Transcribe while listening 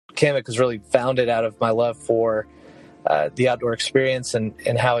Kamek was really founded out of my love for the outdoor experience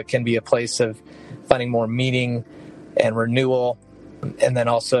and how it can be a place of finding more meaning and renewal, and then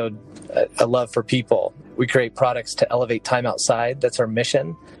also a love for people. We create products to elevate time outside. That's our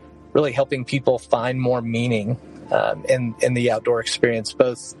mission, really helping people find more meaning in the outdoor experience,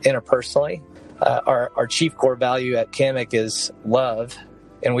 both interpersonally. Our chief core value at Kamek is love,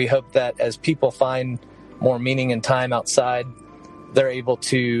 and we hope that as people find more meaning and time outside, they're able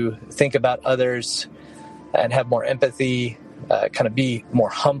to think about others and have more empathy, kind of be more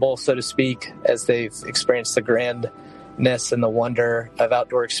humble, so to speak, as they've experienced the grandness and the wonder of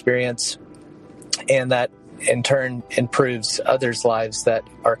outdoor experience. And that, in turn, improves others' lives that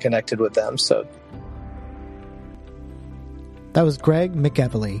are connected with them. So that was Greg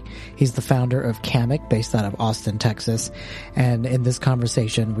McEvely. He's the founder of Kamek, based out of Austin, Texas. And in this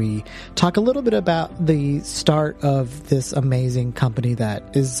conversation, we talk a little bit about the start of this amazing company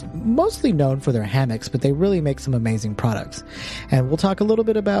that is mostly known for their hammocks, but they really make some amazing products. And we'll talk a little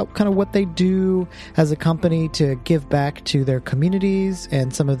bit about kind of what they do as a company to give back to their communities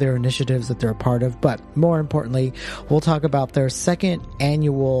and some of their initiatives that they're a part of. But more importantly, we'll talk about their second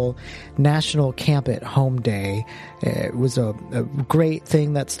annual National Camp at Home Day. It was a great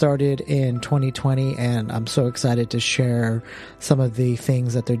thing that started in 2020, and I'm so excited to share some of the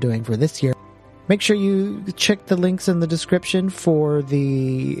things that they're doing for this year. Make sure you check the links in the description for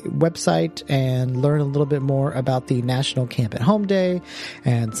the website and learn a little bit more about the National Camp at Home Day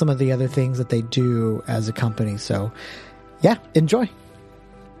and some of the other things that they do as a company. So, yeah, enjoy.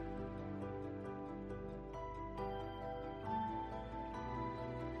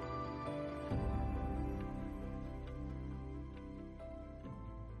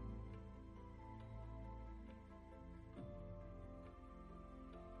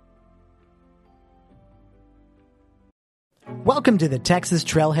 Welcome to the Texas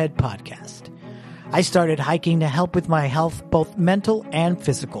Trailhead Podcast. I started hiking to help with my health, both mental and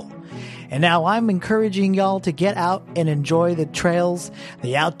physical. And now I'm encouraging y'all to get out and enjoy the trails,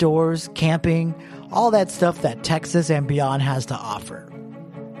 the outdoors, camping, all that stuff that Texas and beyond has to offer.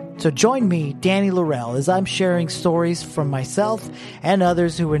 So join me, Danny Laurel, as I'm sharing stories from myself and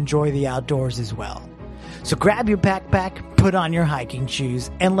others who enjoy the outdoors as well. So grab your backpack, put on your hiking shoes,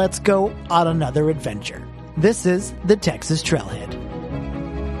 and let's go on another adventure. This is the Texas Trailhead.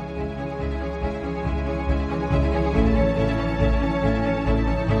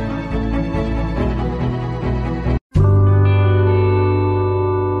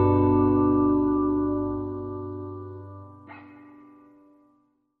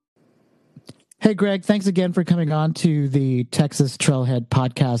 Hey, Greg, thanks again for coming on to the Texas Trailhead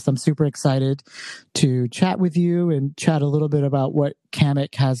Podcast. I'm super excited to chat with you and chat a little bit about what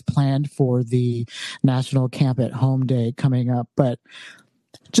Kamek has planned for the National Camp at Home Day coming up. But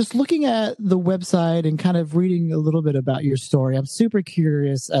just looking at the website and kind of reading a little bit about your story, I'm super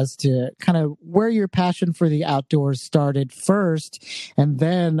curious as to kind of where your passion for the outdoors started first. And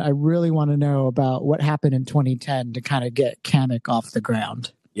then I really want to know about what happened in 2010 to kind of get Kamek off the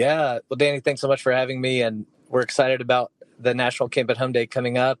ground. Yeah. Well, Danny, thanks so much for having me. And we're excited about the National Camp at Home Day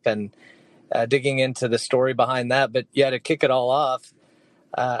coming up and digging into the story behind that. But yeah, to kick it all off,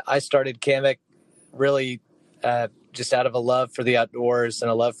 I started Kamek really just out of a love for the outdoors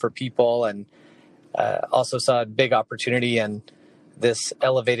and a love for people, and also saw a big opportunity in this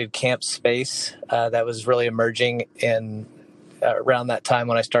elevated camp space that was really emerging in around that time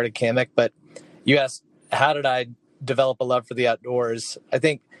when I started Kamek. But you asked, how did I develop a love for the outdoors? I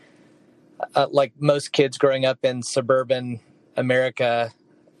think like most kids growing up in suburban America,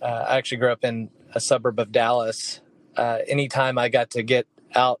 I actually grew up in a suburb of Dallas. Anytime I got to get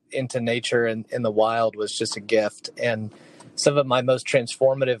out into nature and in the wild was just a gift. And some of my most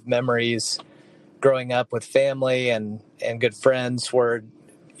transformative memories growing up with family and good friends were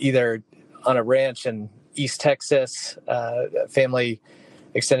either on a ranch in East Texas,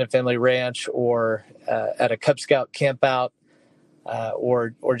 extended family ranch, or at a Cub Scout camp out,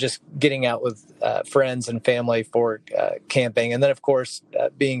 or just getting out with friends and family for camping. And then, of course,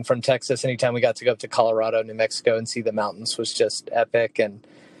 being from Texas, anytime we got to go up to Colorado, New Mexico, and see the mountains was just epic. And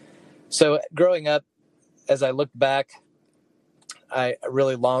so growing up, as I look back, I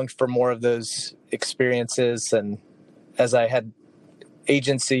really longed for more of those experiences. And as I had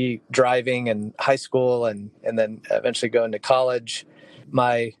agency driving in high school and then eventually going to college,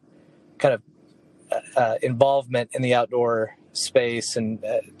 my kind of involvement in the outdoor space and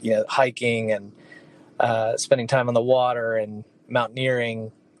hiking and spending time on the water and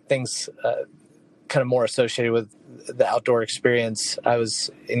mountaineering, things kind of more associated with the outdoor experience I was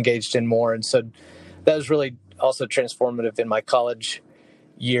engaged in more. And so that was really also transformative in my college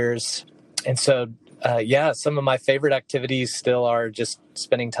years. And so, some of my favorite activities still are just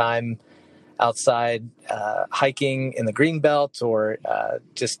spending time outside, hiking in the Greenbelt or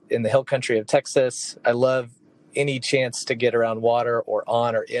just in the hill country of Texas. I love any chance to get around water or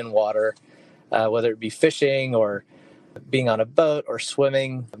on or in water, whether it be fishing or being on a boat or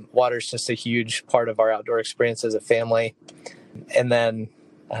swimming. Water is just a huge part of our outdoor experience as a family. And then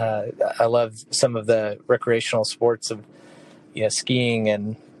I love some of the recreational sports of skiing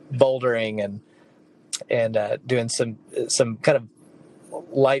and bouldering and doing some kind of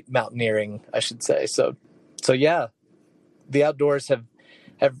light mountaineering, I should say. So yeah, the outdoors have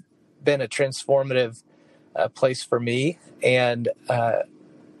been a transformative place for me, and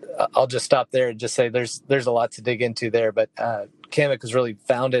I'll just stop there and just say there's a lot to dig into there. But Kammock was really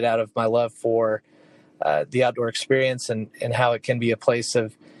founded out of my love for the outdoor experience and how it can be a place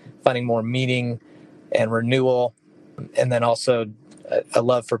of finding more meaning and renewal, and then also a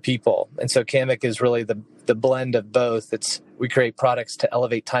love for people. And so Kammock is really the blend of both. We create products to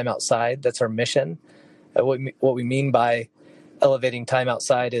elevate time outside. That's our mission. What we mean by elevating time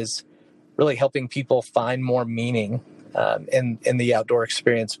outside is really helping people find more meaning in the outdoor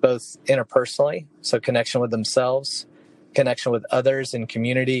experience, both interpersonally, so connection with themselves, connection with others in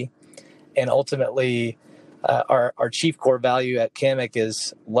community, and ultimately our chief core value at Kammock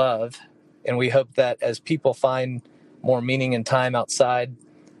is love. And we hope that as people find more meaning and time outside,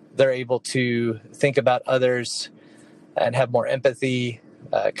 they're able to think about others and have more empathy,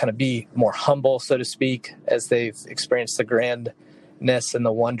 kind of be more humble, so to speak, as they've experienced the grandness and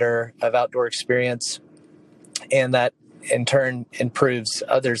the wonder of outdoor experience. And that in turn improves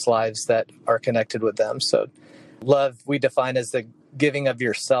others' lives that are connected with them. So love, we define as the giving of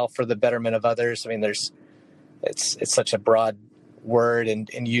yourself for the betterment of others. I mean, it's such a broad word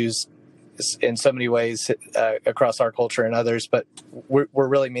and used in so many ways across our culture and others, but we're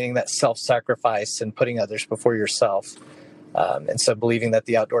really meaning that self-sacrifice and putting others before yourself. And so believing that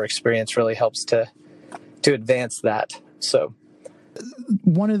the outdoor experience really helps to advance that. So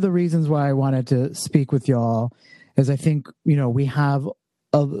one of the reasons why I wanted to speak with y'all is I think, we have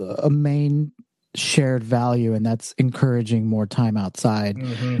a main shared value, and that's encouraging more time outside.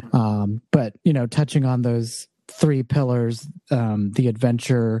 Mm-hmm. But, touching on those three pillars, the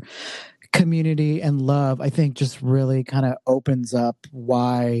adventure, community, and love, I think just really kind of opens up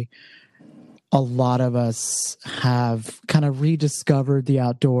why a lot of us have kind of rediscovered the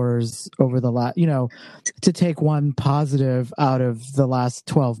outdoors over the last, to take one positive out of the last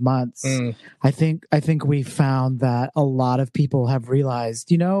 12 months. I think we found that a lot of people have realized,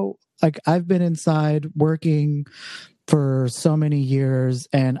 like I've been inside working for so many years,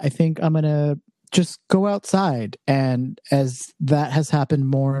 and I think I'm going to just go outside. And as that has happened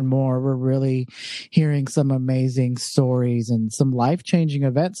more and more, we're really hearing some amazing stories and some life-changing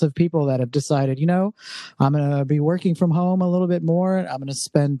events of people that have decided, I'm going to be working from home a little bit more. I'm going to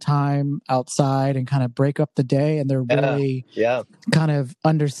spend time outside and kind of break up the day. And they're really kind of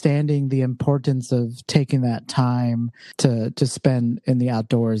understanding the importance of taking that time to spend in the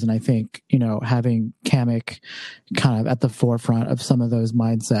outdoors. And I think, having Kammock kind of at the forefront of some of those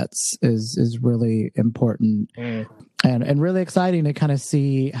mindsets is really important and really exciting to kind of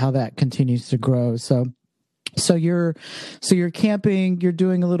see how that continues to grow. So you're camping, you're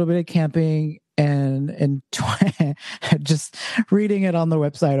doing a little bit of camping, and just reading it on the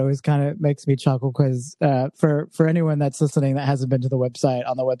website always kind of makes me chuckle because for anyone that's listening that hasn't been to the website,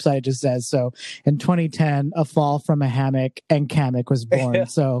 on the website it just says, so in 2010 a fall from a hammock and Kammock was born.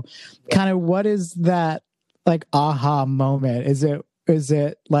 So kind of what is that like aha moment? Is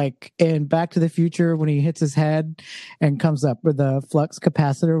it like in Back to the Future when he hits his head and comes up with a flux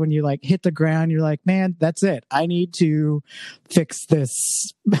capacitor, when you like hit the ground, you're like, man, that's it. I need to fix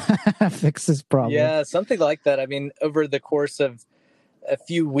this problem. Yeah, something like that. I mean, over the course of a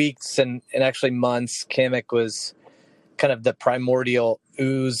few weeks and actually months, Kammock was kind of the primordial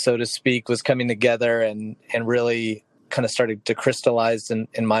ooze, so to speak, was coming together and really kind of started to crystallize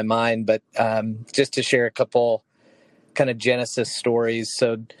in my mind. But just to share a couple kind of genesis stories.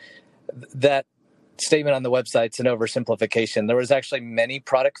 So that statement on the website's an oversimplification. There was actually many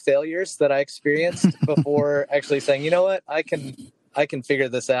product failures that I experienced before actually saying, you know what, I can figure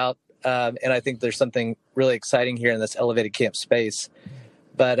this out. And I think there's something really exciting here in this elevated camp space.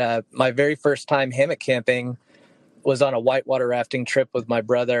 But my very first time hammock camping was on a whitewater rafting trip with my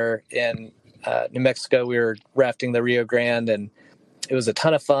brother in New Mexico. We were rafting the Rio Grande, and it was a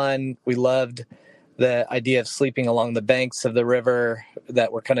ton of fun. We loved the idea of sleeping along the banks of the river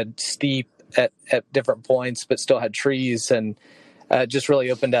that were kind of steep at different points, but still had trees, and just really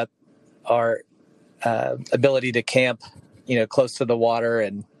opened up our ability to camp, close to the water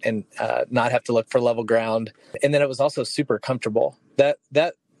and not have to look for level ground. And then it was also super comfortable.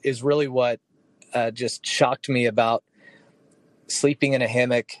 That is really what just shocked me about sleeping in a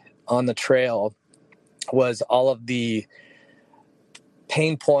hammock on the trail, was all of the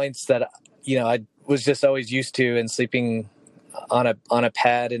pain points that I was just always used to in sleeping on a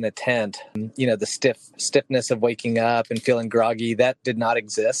pad in a tent. The stiffness of waking up and feeling groggy, that did not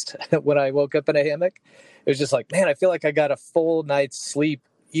exist when I woke up in a hammock. It was just like, man, I feel like I got a full night's sleep,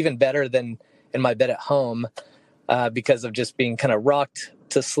 even better than in my bed at home, because of just being kind of rocked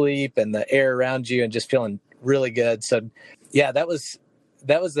to sleep and the air around you and just feeling really good. So yeah, that was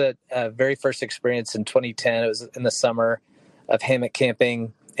the very first experience in 2010. It was in the summer of hammock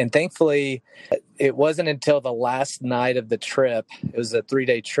camping. And thankfully, it wasn't until the last night of the trip, it was a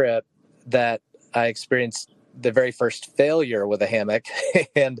 3-day trip, that I experienced the very first failure with a hammock.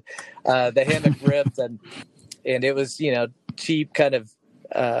 And the hammock ripped, and it was, cheap kind of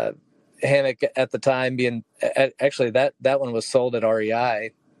hammock at the time, being actually that one was sold at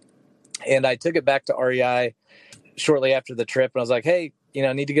REI. And I took it back to REI shortly after the trip, and I was like, hey,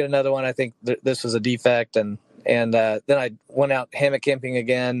 I need to get another one. I think this was a defect. And then I went out hammock camping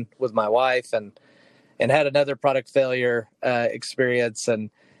again with my wife and had another product failure experience. And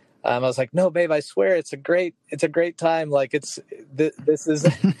I was like, no, babe, I swear it's a great time. Like this is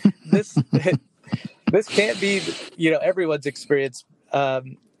this this can't be everyone's experience.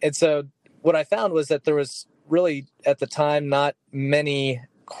 And so what I found was that there was really at the time not many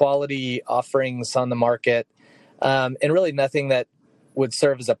quality offerings on the market, and really nothing that would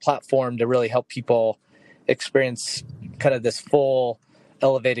serve as a platform to really help people experience kind of this full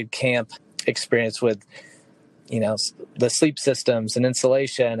elevated camp experience with, the sleep systems and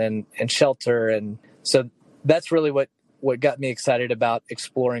insulation and shelter. And so that's really what got me excited about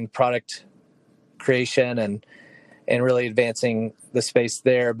exploring product creation and really advancing the space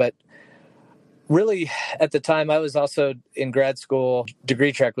there. But really, at the time, I was also in grad school.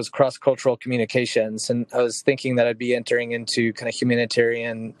 Degree track was cross-cultural communications, and I was thinking that I'd be entering into kind of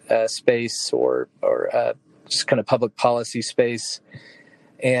humanitarian space or just kind of public policy space.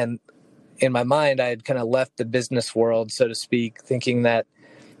 And in my mind, I had kind of left the business world, so to speak, thinking that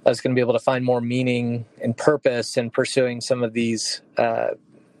I was going to be able to find more meaning and purpose in pursuing some of these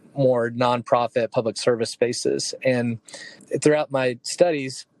more nonprofit public service spaces. And throughout my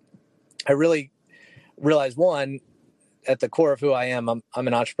studies, I really realized, one, at the core of who I am, I'm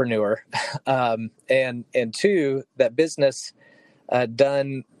an entrepreneur, and two, that business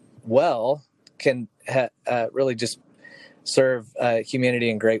done well can really just serve humanity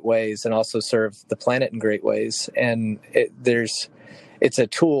in great ways and also serve the planet in great ways. And it's a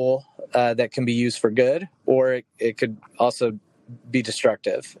tool that can be used for good, or it could also be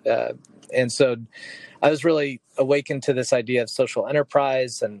destructive. And so I was really awakened to this idea of social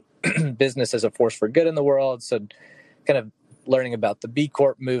enterprise and business as a force for good in the world. So kind of learning about the B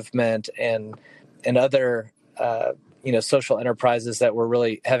Corp movement and other, social enterprises that were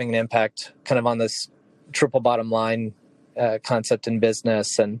really having an impact kind of on this triple bottom line concept in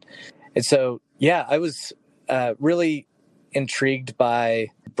business. And so, yeah, I was really intrigued by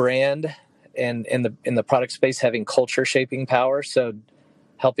brand and in the product space having culture shaping power. So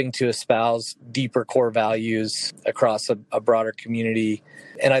helping to espouse deeper core values across a broader community.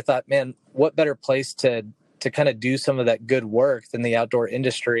 And I thought, man, what better place to kind of do some of that good work than the outdoor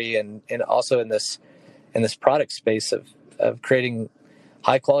industry and also in this product space of creating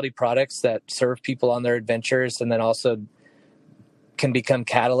high quality products that serve people on their adventures and then also can become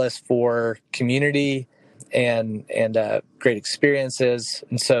catalysts for community and great experiences.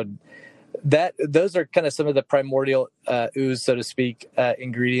 And so those are kind of some of the primordial ooze, so to speak,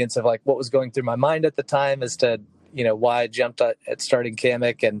 ingredients of like what was going through my mind at the time as to, why I jumped at starting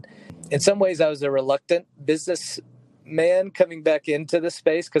Kamik. And in some ways I was a reluctant businessman coming back into the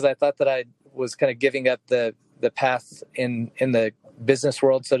space because I thought that I was kind of giving up the path in the business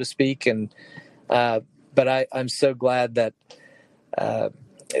world, so to speak. And, but I'm so glad that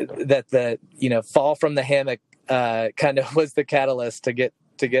the, fall from the hammock kind of was the catalyst to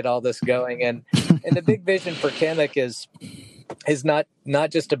get all this going. And the big vision for Kamik is not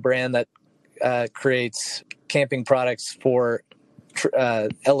just a brand that creates camping products for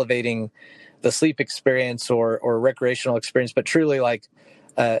elevating the sleep experience or recreational experience, but truly like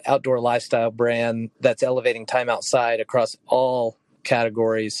outdoor lifestyle brand that's elevating time outside across all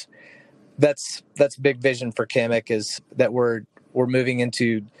categories. That's big vision for Kamik, is that we're moving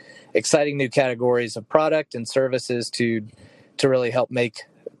into exciting new categories of product and services to really help make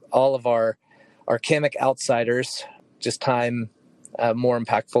all of our Kamik outsiders just time more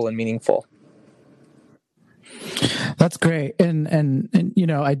impactful and meaningful. That's great. And you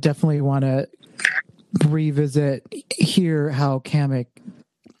know, I definitely want to revisit here how Kamek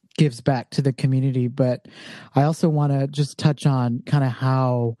gives back to the community, but I also want to just touch on kind of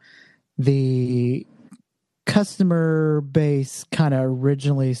how the customer base kind of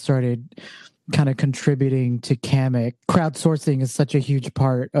originally started kind of contributing to Kamek. Crowdsourcing is such a huge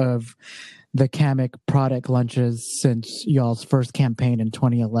part of the Kamek product launches since y'all's first campaign in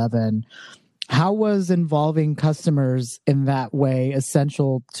 2011. How was involving customers in that way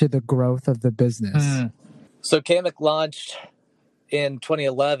essential to the growth of the business? So Kamek launched in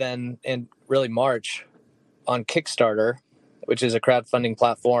 2011 in really March on Kickstarter, which is a crowdfunding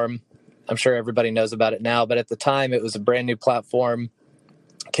platform. I'm sure everybody knows about it now, but at the time it was a brand new platform.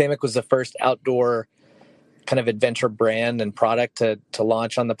 Kamek was the first outdoor kind of adventure brand and product to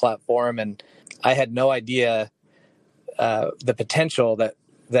launch on the platform. And I had no idea the potential that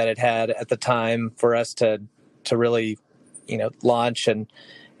it had at the time for us to really, launch and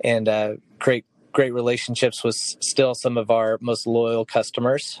create great relationships with still some of our most loyal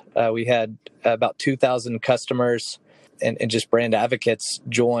customers. We had about 2,000 customers and just brand advocates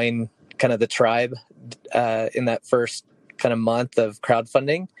join kind of the tribe in that first kind of month of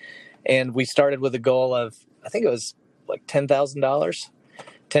crowdfunding. And we started with a goal of, I think it was like $10,000,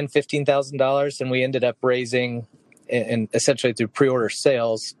 $15,000. And we ended up raising, and essentially through pre-order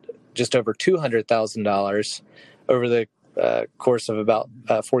sales, just over $200,000 over the course of about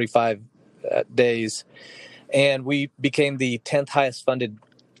 45 days. And we became the 10th highest funded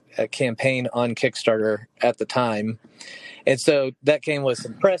campaign on Kickstarter at the time. And so that came with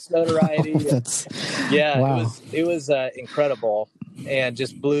some press notoriety. Wow. It was incredible and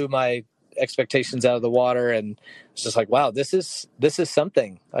just blew my expectations out of the water. And it's just like, wow, this is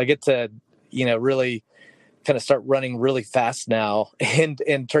something. I get to, really kind of start running really fast now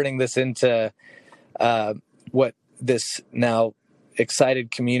and turning this into what this now excited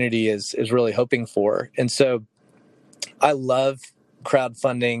community is really hoping for. And so I love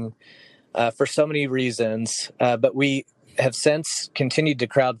crowdfunding for so many reasons, but we have since continued to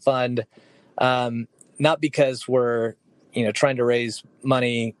crowdfund, not because we're, trying to raise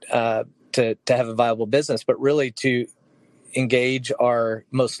money to have a viable business, but really to engage our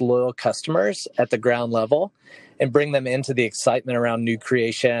most loyal customers at the ground level and bring them into the excitement around new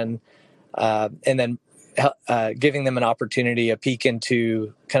creation, and then giving them an opportunity, a peek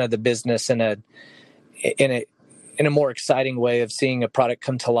into kind of the business in a more exciting way of seeing a product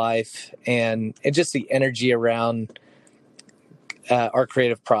come to life and just the energy around our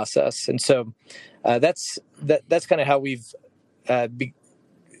creative process. And so that's kind of how we've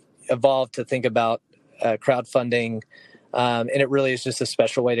evolved to think about crowdfunding. And it really is just a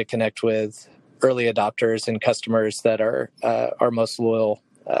special way to connect with early adopters and customers that are our most loyal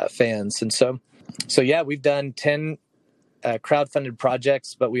fans. And so yeah, we've done 10 crowdfunded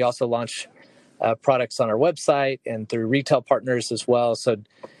projects, but we also launch products on our website and through retail partners as well. So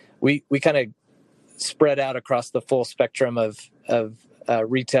we kind of spread out across the full spectrum of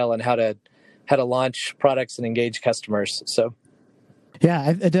retail and how to launch products and engage customers. So. Yeah,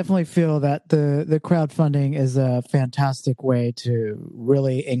 I definitely feel that the crowdfunding is a fantastic way to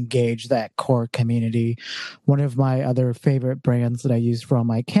really engage that core community. One of my other favorite brands that I use for all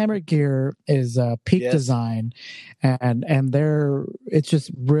my camera gear is Peak Design, and it's just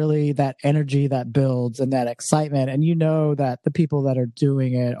really that energy that builds and that excitement, and that the people that are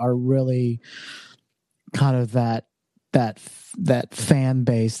doing it are really kind of that fan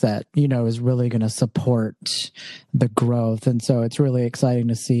base that is really going to support the growth. And so it's really exciting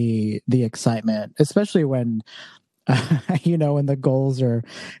to see the excitement, especially when when the goals are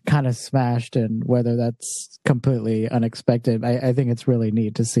kind of smashed, and whether that's completely unexpected. I think it's really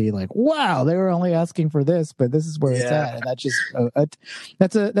neat to see, like, wow, they were only asking for this, but this is where it's at. And that's just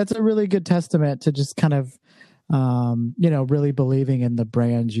that's a really good testament to just kind of really believing in the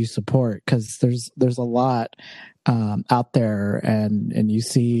brands you support, because there's a lot out there, and you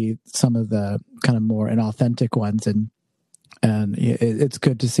see some of the kind of more inauthentic ones, and it's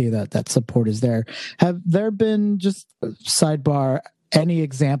good to see that support is there. Have there been, just sidebar, any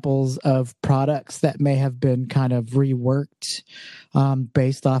examples of products that may have been kind of reworked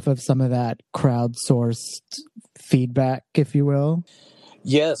based off of some of that crowdsourced feedback, if you will?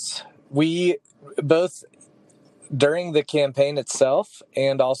 Yes, we both during the campaign itself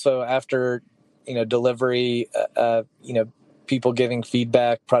and also after delivery, people giving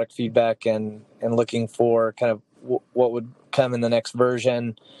feedback, product feedback, and looking for kind of what would come in the next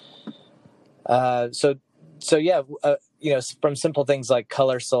version. So yeah, from simple things like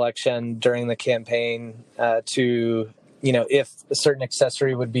color selection during the campaign to if a certain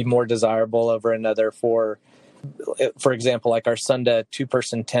accessory would be more desirable over another for For example, like our Sunda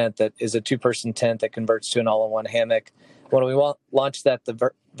 2-person tent, that is a 2-person tent that converts to an all-in-one hammock. When we launched that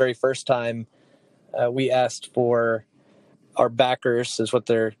the very first time, we asked for our backers, is what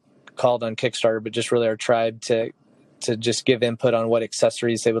they're called on Kickstarter, but just really our tribe, to just give input on what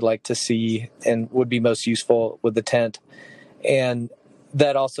accessories they would like to see and would be most useful with the tent. And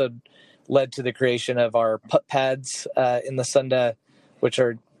that also led to the creation of our pup pads in the Sunda,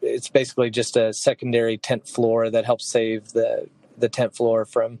 it's basically just a secondary tent floor that helps save the tent floor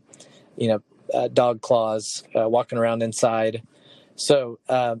from, dog claws walking around inside. So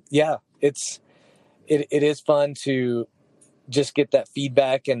it is fun to just get that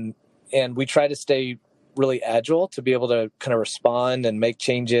feedback, and we try to stay really agile to be able to kind of respond and make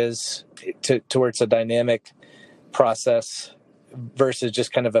changes towards a dynamic process versus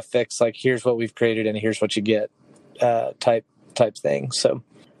just kind of a fix, like here's what we've created and here's what you get type thing. So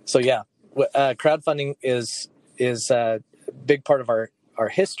crowdfunding is a big part of our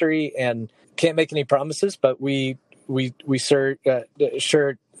history, and can't make any promises, but we sure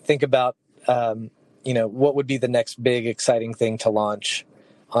think about what would be the next big exciting thing to launch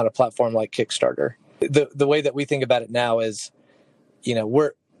on a platform like Kickstarter. The way that we think about it now is,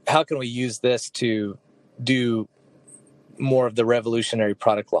 how can we use this to do more of the revolutionary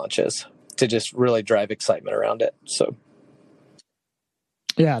product launches to just really drive excitement around it. So.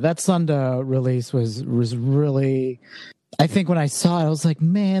 Yeah, that Sunda release was really, I think when I saw it, I was like,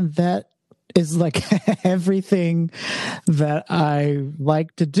 man, that is like everything that I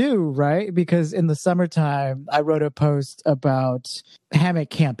like to do, right? Because in the summertime, I wrote a post about hammock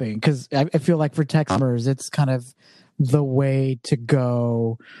camping, because I feel like for Texas, it's kind of the way to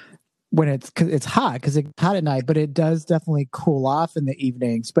go when it's hot, because it's hot at night, but it does definitely cool off in the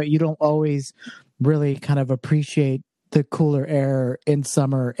evenings, but you don't always really kind of appreciate the cooler air in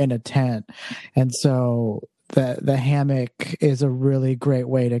summer in a tent. And so the hammock is a really great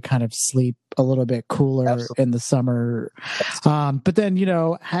way to kind of sleep a little bit cooler. Absolutely. In the summer. But then,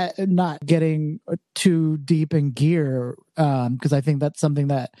 not getting too deep in gear, because I think that's something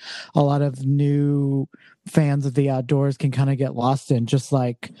that a lot of new fans of the outdoors can kind of get lost in, just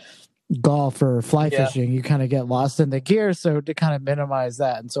like golf or fly fishing. You kind of get lost in the gear. So to kind of minimize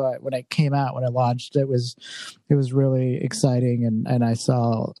that. And so when I launched, it was really exciting. And I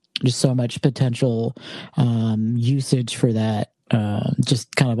saw just so much potential usage for that.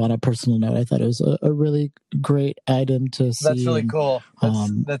 Just kind of on a personal note, I thought it was a really great item to see. That's really cool.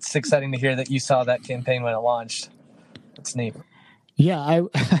 That's exciting to hear that you saw that campaign when it launched. That's neat. Yeah,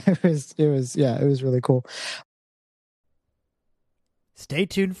 it was really cool. Stay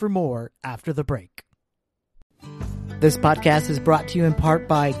tuned for more after the break. This podcast is brought to you in part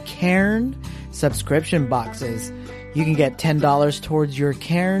by Cairn subscription boxes. You can get $10 towards your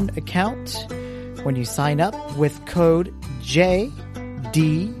Cairn account when you sign up with code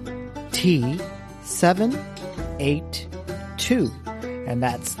JDT782. And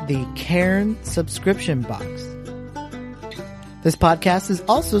that's the Cairn subscription box. This podcast is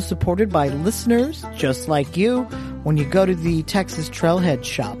also supported by listeners just like you. When you go to the Texas Trailhead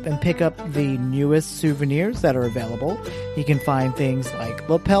shop and pick up the newest souvenirs that are available, you can find things like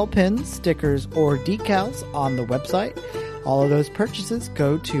lapel pins, stickers, or decals on the website. All of those purchases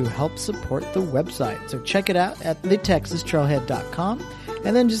go to help support the website. So check it out at thetexastrailhead.com,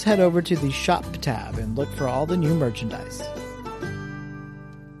 and then just head over to the shop tab and look for all the new merchandise.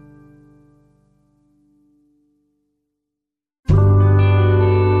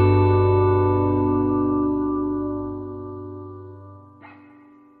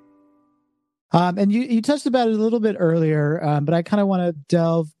 And you touched about it a little bit earlier, but I kind of want to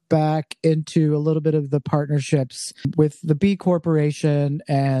delve back into a little bit of the partnerships with the B Corporation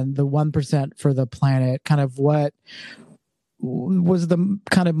and the 1% for the planet. Kind of what was the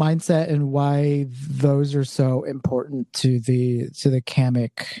kind of mindset and why those are so important to the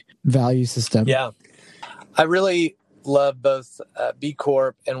Kamiq value system? Yeah, I really love both B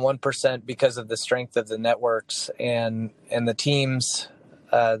Corp and 1% because of the strength of the networks and the teams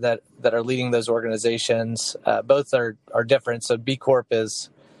that are leading those organizations. Both are different. So B Corp is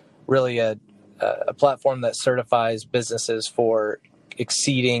really a platform that certifies businesses for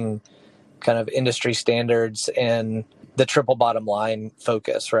exceeding kind of industry standards and the triple bottom line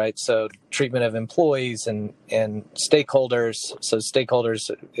focus, right? So treatment of employees and stakeholders. So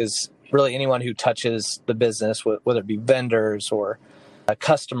stakeholders is really anyone who touches the business, whether it be vendors or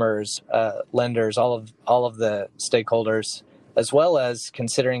customers, lenders, all of the stakeholders, as well as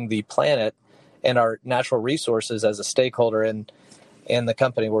considering the planet and our natural resources as a stakeholder in the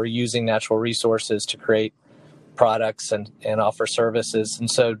company. We're using natural resources to create products and offer services. And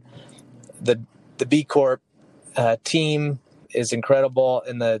so the B Corp team is incredible,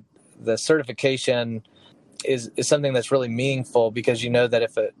 and the certification is something that's really meaningful, because you know that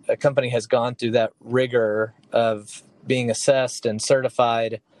if a company has gone through that rigor of being assessed and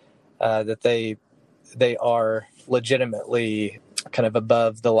certified, that they are legitimately kind of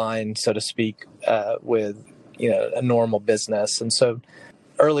above the line, so to speak, with a normal business. And so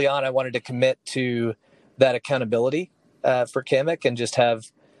early on, I wanted to commit to that accountability for Kamek, and just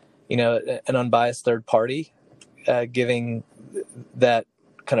have an unbiased third party giving that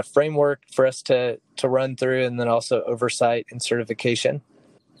kind of framework for us to run through, and then also oversight and certification.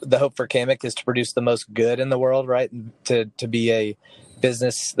 The hope for Kamek is to produce the most good in the world, right? And to be a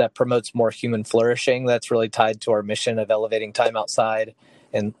business that promotes more human flourishing. That's really tied to our mission of elevating time outside,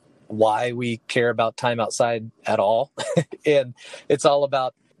 and why we care about time outside at all. And it's all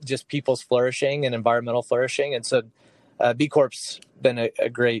about just people's flourishing and environmental flourishing. And so B Corp's been a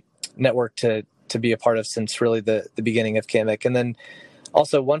great network to be a part of since really the beginning of Kamek. And then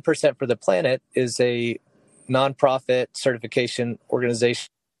also 1% for the Planet is a nonprofit certification organization.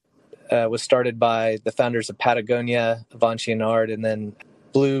 Was started by the founders of Patagonia, Avanci and Ard, and then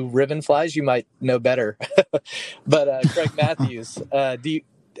Blue Ribbon Flies. You might know better, but Craig Matthews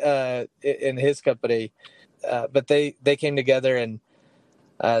in his company. But they came together and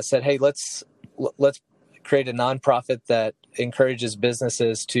said, "Hey, let's create a nonprofit that encourages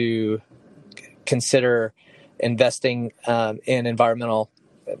businesses to consider investing in environmental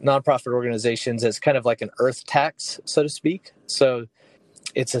nonprofit organizations as kind of like an earth tax, so to speak." So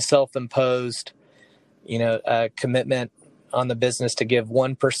it's a self-imposed, commitment on the business to give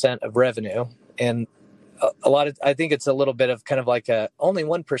 1% of revenue. And I think it's a little bit of kind of like only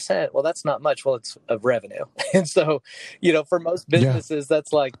 1%. Well, that's not much. Well, it's of revenue. And so, for most businesses,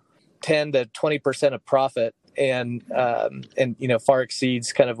 that's like 10 to 20% of profit, and far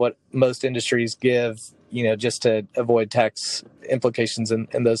exceeds kind of what most industries give, just to avoid tax implications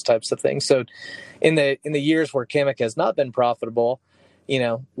and those types of things. So in the years where Kamek has not been profitable,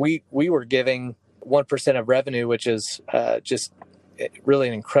 we were giving 1% of revenue, which is just really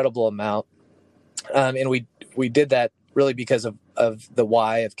an incredible amount. And we did that really because of the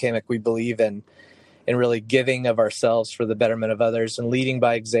why of Kamek. We believe in really giving of ourselves for the betterment of others, and leading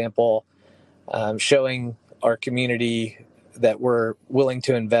by example, showing our community that we're willing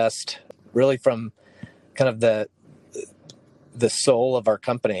to invest really from kind of the soul of our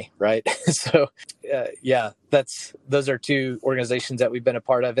company, right? So, those are two organizations that we've been a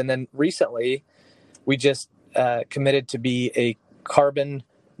part of. And then recently, we just committed to be a carbon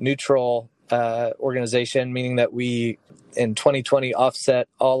neutral organization, meaning that we, in 2020, offset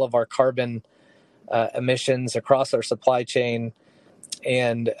all of our carbon emissions across our supply chain,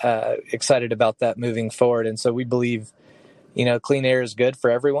 and excited about that moving forward. And so we believe, clean air is good for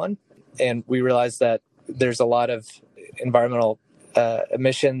everyone. And we realize that there's a lot of environmental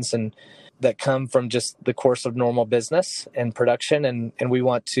emissions and that come from just the course of normal business and production, and we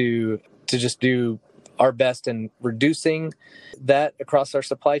want to just do our best in reducing that across our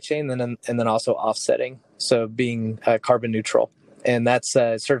supply chain, and then also offsetting, so being carbon neutral. And that's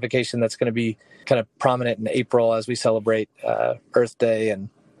a certification that's going to be kind of prominent in April as we celebrate Earth Day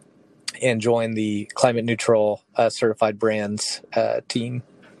and join the climate neutral certified brands team.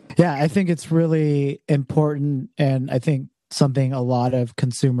 Yeah, I think it's really important, and I think something a lot of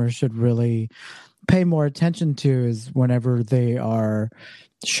consumers should really pay more attention to is whenever they are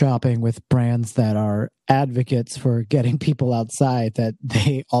shopping with brands that are advocates for getting people outside, that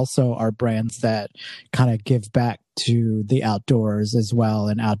they also are brands that kind of give back to the outdoors as well,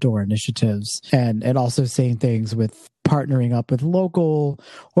 and outdoor initiatives, and also saying things with partnering up with local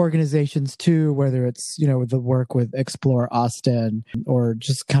organizations too, whether it's, the work with Explore Austin, or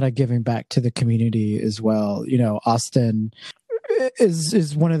just kind of giving back to the community as well. Austin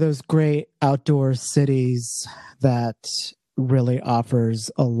is one of those great outdoor cities that really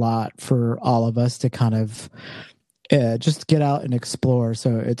offers a lot for all of us to kind of just get out and explore.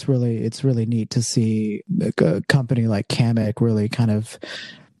 So it's really neat to see a company like Kamek really kind of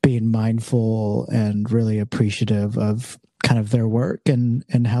being mindful and really appreciative of kind of their work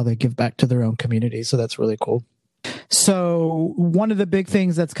and how they give back to their own community. So that's really cool. So one of the big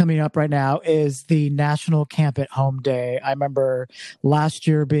things that's coming up right now is the National Camp at Home Day. I remember last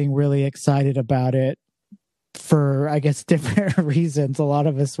year being really excited about it for, I guess, different reasons. A lot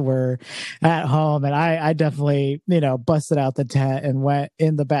of us were at home, and I definitely, busted out the tent and went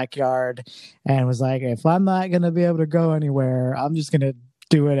in the backyard and was like, if I'm not going to be able to go anywhere, I'm just going to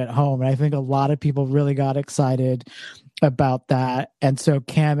do it at home. And I think a lot of people really got excited about that. And so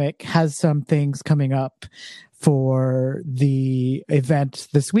Kamek has some things coming up for the event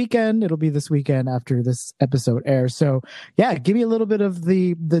this weekend. It'll be this weekend after this episode airs. So yeah, give me a little bit of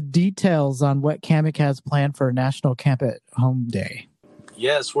the details on what Kamik has planned for National Camp at Home Day.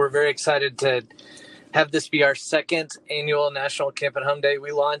 Yes, we're very excited to have this be our second annual National Camp at Home Day.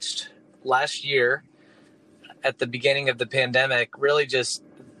 We launched last year at the beginning of the pandemic, really just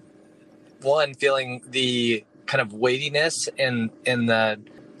feeling the kind of weightiness and the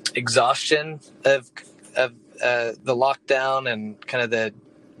exhaustion of the lockdown and kind of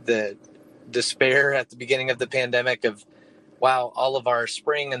the despair at the beginning of the pandemic of, wow, all of our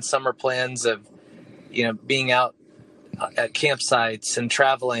spring and summer plans of, being out at campsites and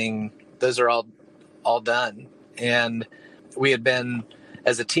traveling, those are all done. And we had been,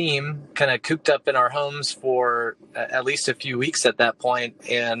 as a team, kind of cooped up in our homes for at least a few weeks at that point.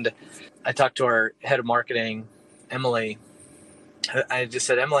 And I talked to our head of marketing, Emily. I just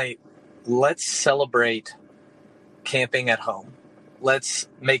said, Emily, let's celebrate camping at home. Let's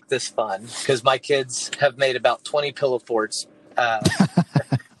make this fun, because my kids have made about 20 pillow forts,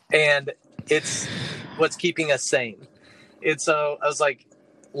 and it's what's keeping us sane. And so I was like,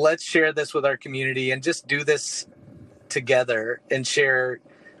 let's share this with our community and just do this together and share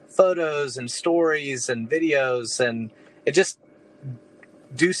photos and stories and videos and just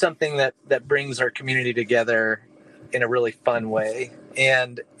do something that brings our community together in a really fun way.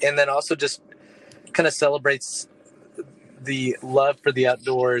 And then also just kind of celebrates the love for the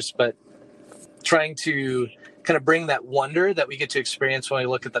outdoors, but trying to kind of bring that wonder that we get to experience when we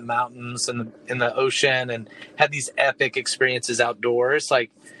look at the mountains and in the ocean and have these epic experiences outdoors. Like,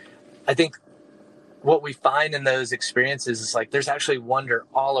 I think what we find in those experiences is like, there's actually wonder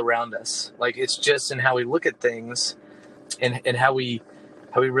all around us. Like, it's just in how we look at things and how we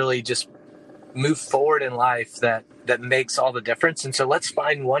really just move forward in life that makes all the difference. And so let's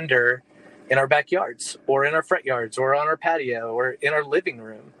find wonder in our backyards or in our front yards or on our patio or in our living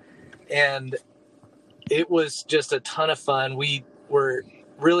room. And it was just a ton of fun. We were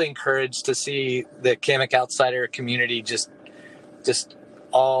really encouraged to see the Kamik Outsider community just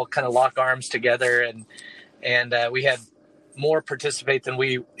all kind of lock arms together. And we had more participate than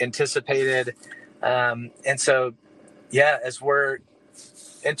we anticipated. And so, yeah, as we're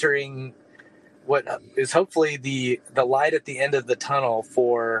entering what is hopefully the light at the end of the tunnel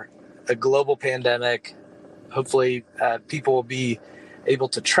for a global pandemic, hopefully people will be able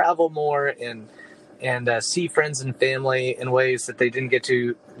to travel more and see friends and family in ways that they didn't get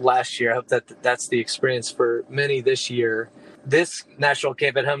to last year. I hope that's the experience for many this year. This National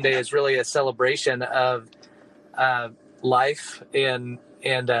Camp at Home Day is really a celebration of life and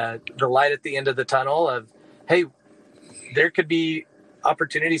the light at the end of the tunnel of, hey, there could be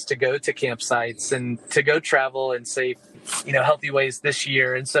opportunities to go to campsites and to go travel in safe, healthy ways this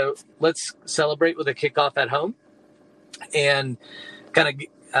year. And so let's celebrate with a kickoff at home and kind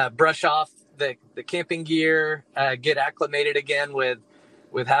of brush off the camping gear, get acclimated again with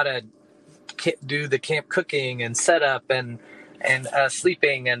how to do the camp cooking and setup and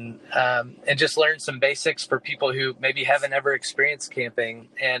sleeping and just learn some basics for people who maybe haven't ever experienced camping.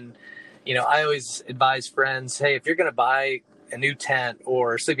 And, I always advise friends, hey, if you're going to buy a new tent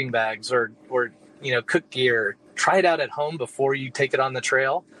or sleeping bags or cook gear, try it out at home before you take it on the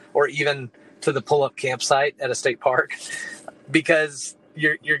trail or even to the pull-up campsite at a state park, because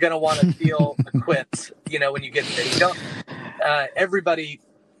you're going to want to feel equipped, when you get there. You don't, everybody,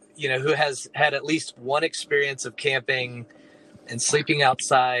 who has had at least one experience of camping and sleeping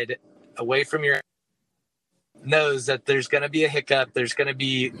outside away from your knows that there's going to be a hiccup. There's going to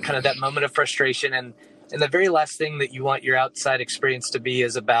be kind of that moment of frustration. And the very last thing that you want your outside experience to be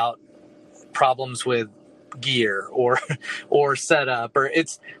is about problems with gear or setup, or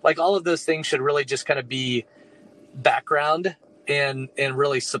it's like all of those things should really just kind of be background and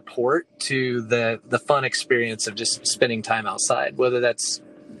really support to the fun experience of just spending time outside, whether that's,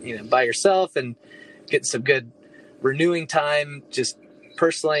 by yourself and getting some good renewing time just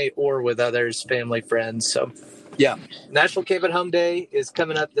personally or with others, family, friends. So yeah, National Camp at Home Day is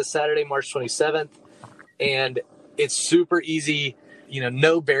coming up this Saturday, March 27th. And it's super easy,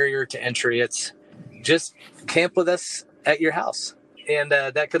 no barrier to entry. It's just camp with us at your house. And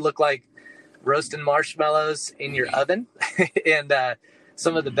that could look like roasting marshmallows in your oven. And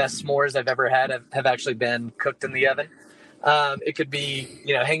some of the best s'mores I've ever had have actually been cooked in the oven. It could be,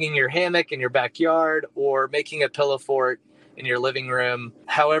 hanging your hammock in your backyard or making a pillow fort in your living room.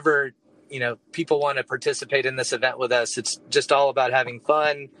 However, people want to participate in this event with us. It's just all about having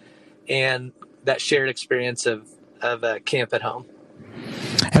fun and that shared experience of camp at home.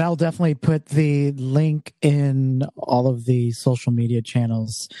 And I'll definitely put the link in all of the social media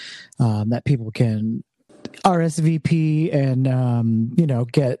channels that people can RSVP and,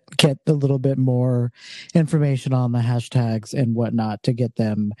 get a little bit more information on the hashtags and whatnot to get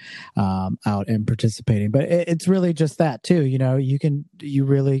them out and participating. But it's really just that too. You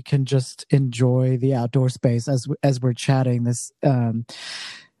really can just enjoy the outdoor space as we're chatting this.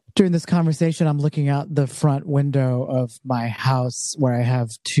 During this conversation, I'm looking out the front window of my house where I have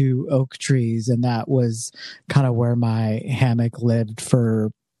 2 oak trees, and that was kind of where my hammock lived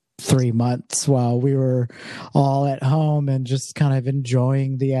for 3 months while we were all at home and just kind of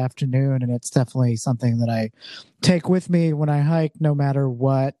enjoying the afternoon. And it's definitely something that I take with me when I hike, no matter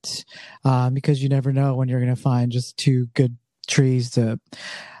what, because you never know when you're going to find just 2 good trees to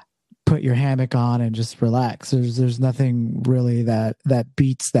put your hammock on and just relax. There's nothing really that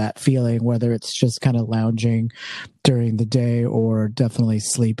beats that feeling, whether it's just kind of lounging during the day or definitely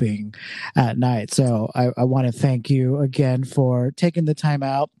sleeping at night. So I want to thank you again for taking the time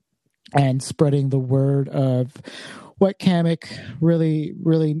out and spreading the word of what Kamek really,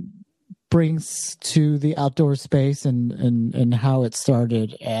 really brings to the outdoor space and how it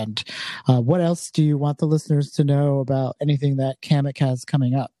started. And what else do you want the listeners to know about anything that Kamek has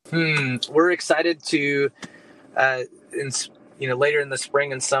coming up? We're excited to, later in the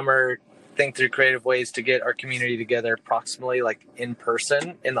spring and summer, think through creative ways to get our community together approximately like in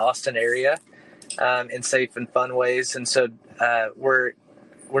person in the Austin area, in safe and fun ways. And so we're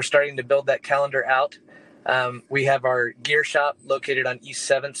starting to build that calendar out. We have our gear shop located on East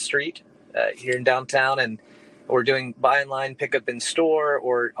 7th Street here in downtown, and we're doing buy online, pick up in store,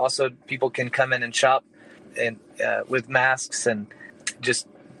 or also people can come in and shop and with masks. And just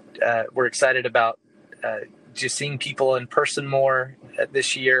we're excited about just seeing people in person more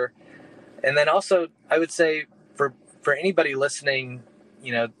this year. And then also, I would say for anybody listening,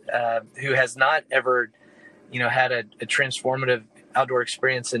 who has not ever, had a transformative outdoor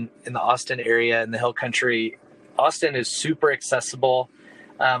experience in the Austin area, in the Hill Country, Austin is super accessible.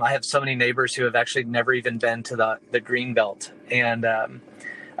 I have so many neighbors who have actually never even been to the Greenbelt. And I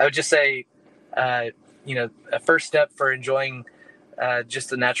would just say, a first step for enjoying just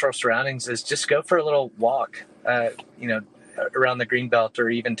the natural surroundings is just go for a little walk, around the Greenbelt or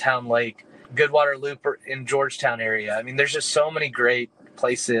even Town Lake, Goodwater Loop in Georgetown area. I mean, there's just so many great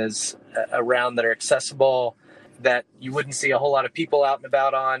places around that are accessible that you wouldn't see a whole lot of people out and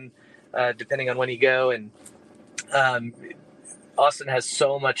about on, depending on when you go. And Austin has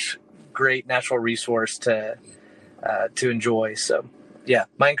so much great natural resource to enjoy. So, yeah,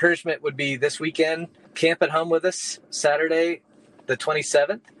 my encouragement would be this weekend, camp at home with us Saturday, the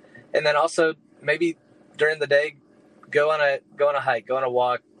 27th, and then also maybe during the day, go on a hike, go on a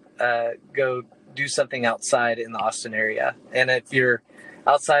walk, go do something outside in the Austin area. And if you're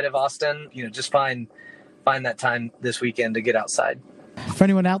outside of Austin, just find that time this weekend to get outside. For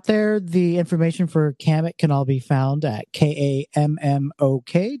anyone out there, the information for Kamek can all be found at KAMMOK.com.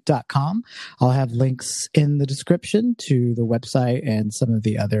 I'll have links in the description to the website and some of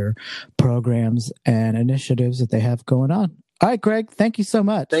the other programs and initiatives that they have going on. All right, Greg, thank you so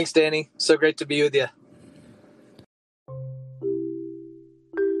much. Thanks, Danny. So great to be with you.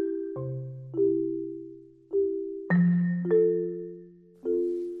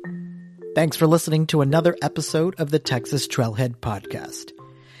 Thanks for listening to another episode of the Texas Trailhead Podcast.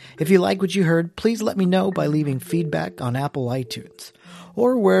 If you like what you heard, please let me know by leaving feedback on Apple iTunes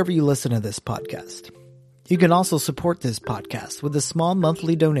or wherever you listen to this podcast. You can also support this podcast with a small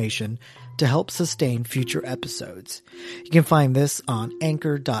monthly donation to help sustain future episodes. You can find this on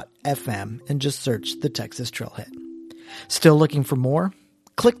anchor.fm and just search the Texas Trailhead. Still looking for more?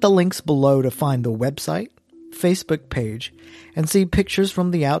 Click the links below to find the website, Facebook page, and see pictures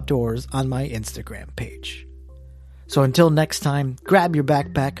from the outdoors on my Instagram page. So until next time, grab your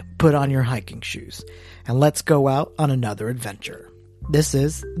backpack, put on your hiking shoes, and let's go out on another adventure. This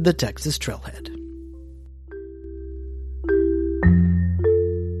is the Texas Trailhead.